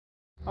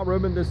Hi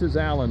Ruben, this is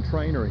Alan,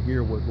 trainer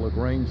here with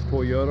LaGrange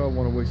Toyota. I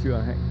want to wish you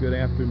a good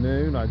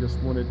afternoon. I just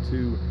wanted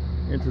to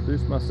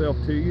introduce myself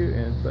to you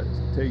and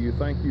tell you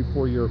thank you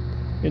for your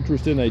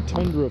interest in a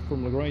Tundra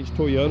from LaGrange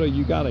Toyota.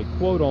 You got a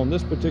quote on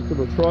this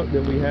particular truck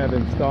that we have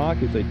in stock.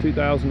 It's a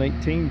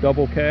 2018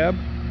 double cab,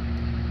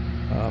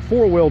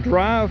 four-wheel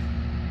drive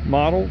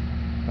model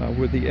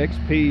with the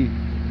XP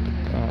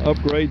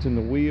upgrades in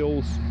the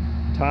wheels,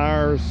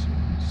 tires,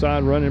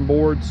 side running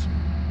boards.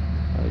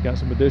 Got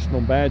some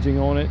additional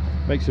badging on it.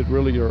 Makes it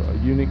really a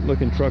unique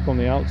looking truck on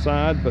the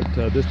outside, but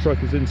this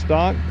truck is in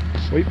stock.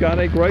 We've got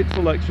a great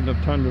selection of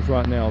Tundras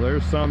right now.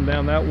 There's some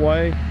down that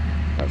way,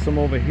 got some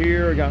over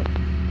here, got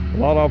a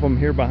lot of them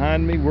here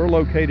behind me. We're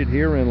located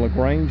here in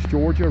LaGrange,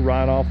 Georgia,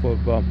 right off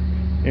of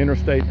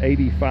Interstate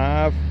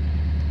 85,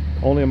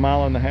 only a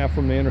mile and a half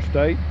from the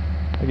interstate.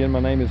 Again, my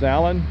name is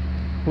Alan.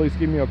 Please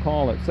give me a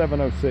call at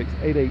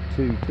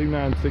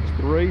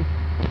 706-882-2963.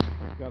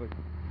 Got a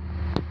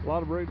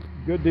lot of very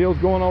good deals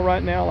going on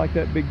right now, like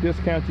that big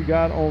discount you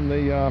got on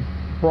the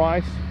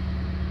price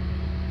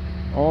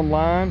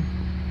online.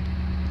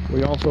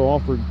 We also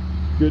offered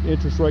good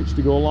interest rates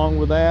to go along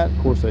with that. Of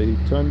course,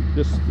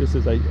 this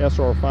is a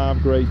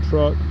SR5 grade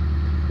truck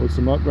with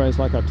some upgrades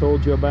like I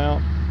told you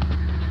about.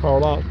 Power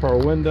locks, power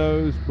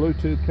windows,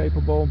 Bluetooth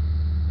capable,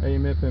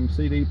 AM FM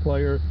CD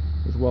player,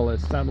 as well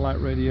as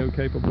satellite radio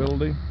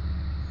capability.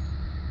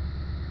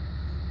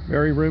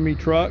 Very roomy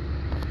truck.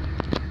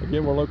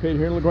 Again, we're located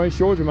here in LaGrange,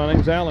 Georgia. My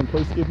name's Alan.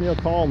 Please give me a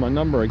call. My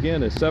number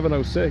again is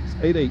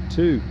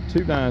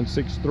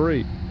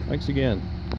 706-882-2963. Thanks again.